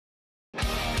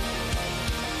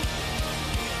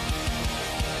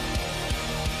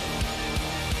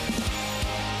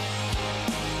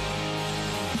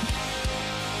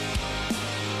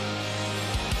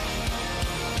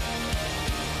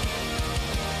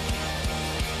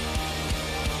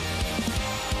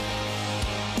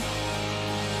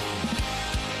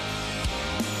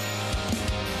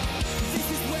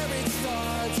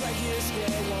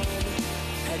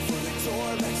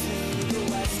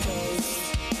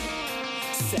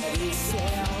Setting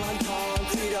sail on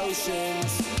concrete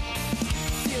oceans,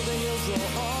 feel the hills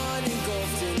roll on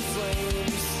engulfed in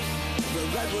flames. The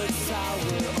redwoods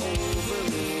tower over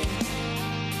me,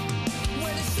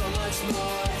 where there's so much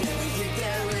more than we think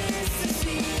there is to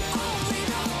see. Only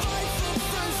the fight for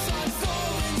first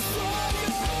unfolding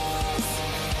struggles,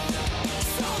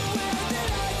 somewhere that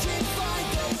I can find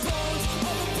the bones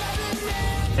of a better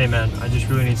man. Hey man, I just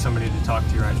really need somebody to talk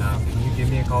to right now. Can you give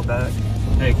me a call back?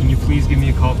 Hey, can you please give me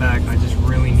a call back? I just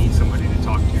really need somebody to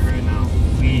talk to right now.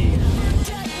 Please.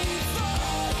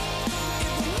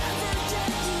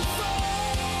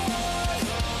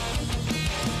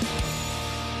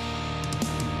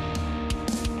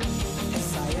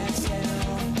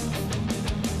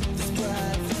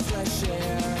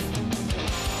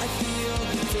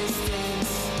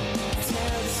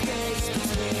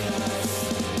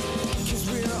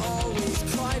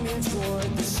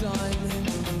 Toward the sun,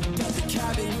 but the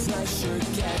cabin pressure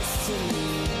gets to me,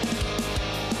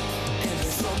 and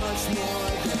there's so much more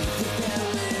than we think there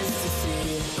is to see.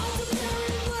 I'm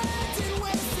comparing land and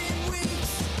wasting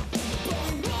weeks, but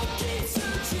we won't keep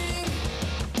searching.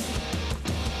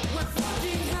 We're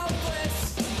fucking helpless,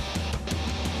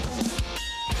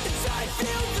 and I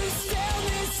feel the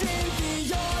staleness in the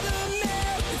autumn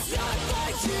air. It's not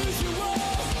like usual,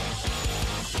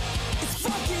 it's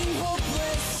fucking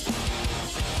hopeless.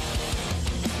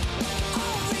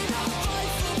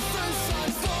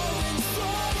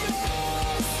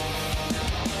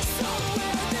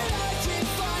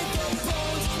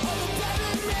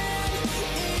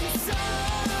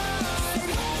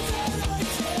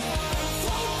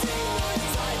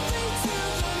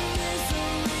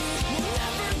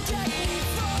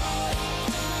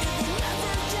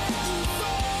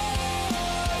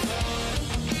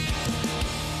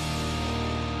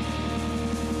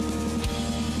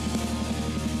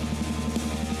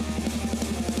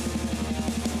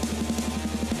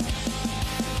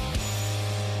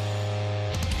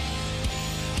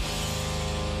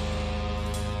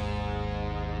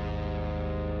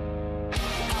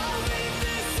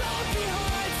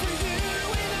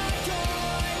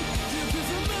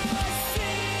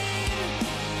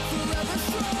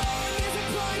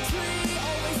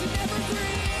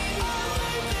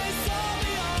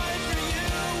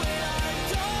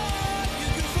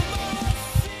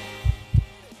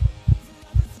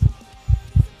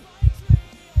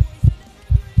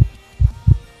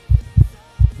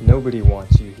 Nobody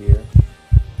wants you here.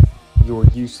 You're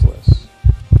useless.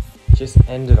 Just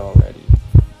end it already.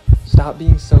 Stop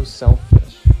being so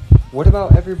selfish. What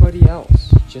about everybody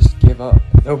else? Just give up.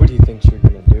 Nobody thinks you're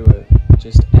gonna do it.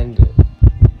 Just end it.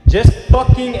 Just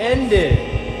fucking end it!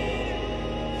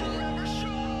 Forever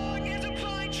strong as a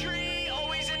pine tree,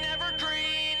 always an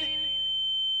evergreen.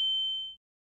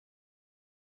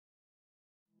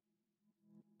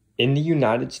 In the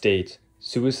United States,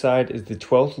 suicide is the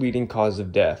 12th leading cause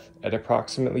of death at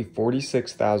approximately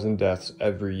 46,000 deaths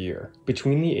every year.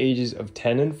 Between the ages of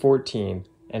 10 and 14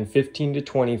 and 15 to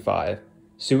 25,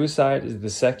 suicide is the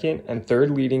second and third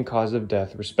leading cause of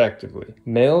death respectively.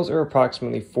 Males are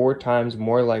approximately 4 times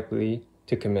more likely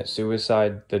to commit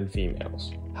suicide than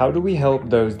females. How do we help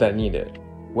those that need it?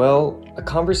 Well, a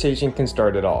conversation can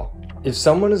start it all. If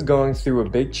someone is going through a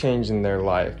big change in their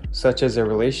life, such as a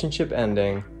relationship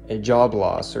ending, a job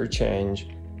loss or change,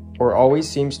 or always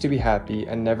seems to be happy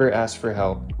and never asks for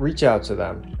help, reach out to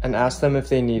them and ask them if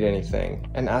they need anything,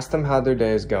 and ask them how their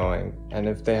day is going and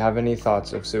if they have any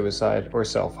thoughts of suicide or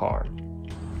self-harm.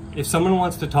 If someone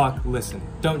wants to talk, listen.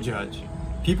 Don't judge.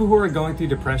 People who are going through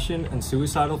depression and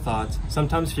suicidal thoughts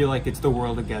sometimes feel like it's the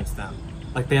world against them,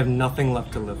 like they have nothing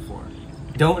left to live for.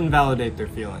 Don't invalidate their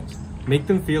feelings. Make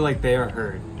them feel like they are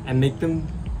heard, and make them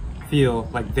feel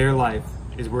like their life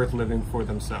is worth living for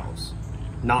themselves,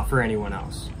 not for anyone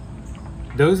else.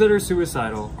 Those that are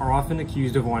suicidal are often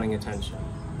accused of wanting attention.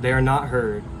 They are not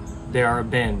heard, they are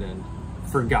abandoned,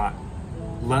 forgotten,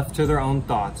 left to their own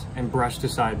thoughts and brushed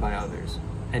aside by others,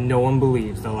 and no one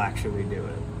believes they'll actually do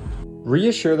it.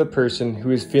 Reassure the person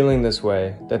who is feeling this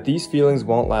way that these feelings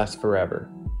won't last forever.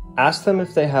 Ask them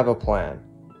if they have a plan.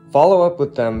 Follow up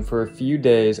with them for a few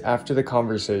days after the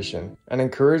conversation and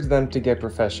encourage them to get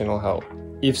professional help.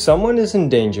 If someone is in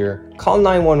danger, call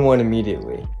 911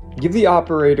 immediately. Give the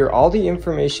operator all the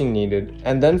information needed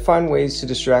and then find ways to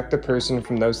distract the person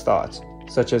from those thoughts,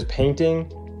 such as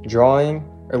painting, drawing,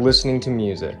 or listening to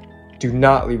music. Do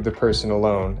not leave the person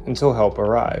alone until help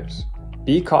arrives.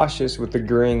 Be cautious with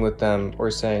agreeing with them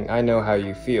or saying, "I know how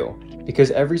you feel,"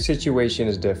 because every situation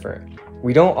is different.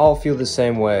 We don't all feel the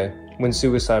same way when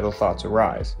suicidal thoughts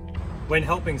arise. When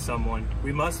helping someone,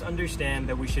 we must understand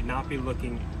that we should not be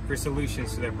looking for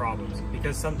solutions to their problems,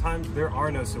 because sometimes there are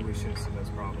no solutions to those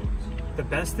problems. The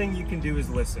best thing you can do is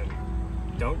listen.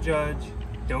 Don't judge,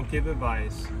 don't give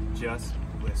advice, just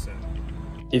listen.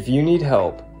 If you need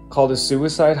help, call the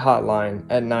suicide hotline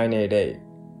at 988.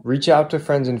 Reach out to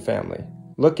friends and family.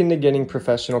 Look into getting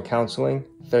professional counseling,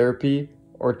 therapy,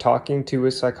 or talking to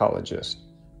a psychologist.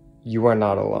 You are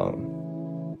not alone.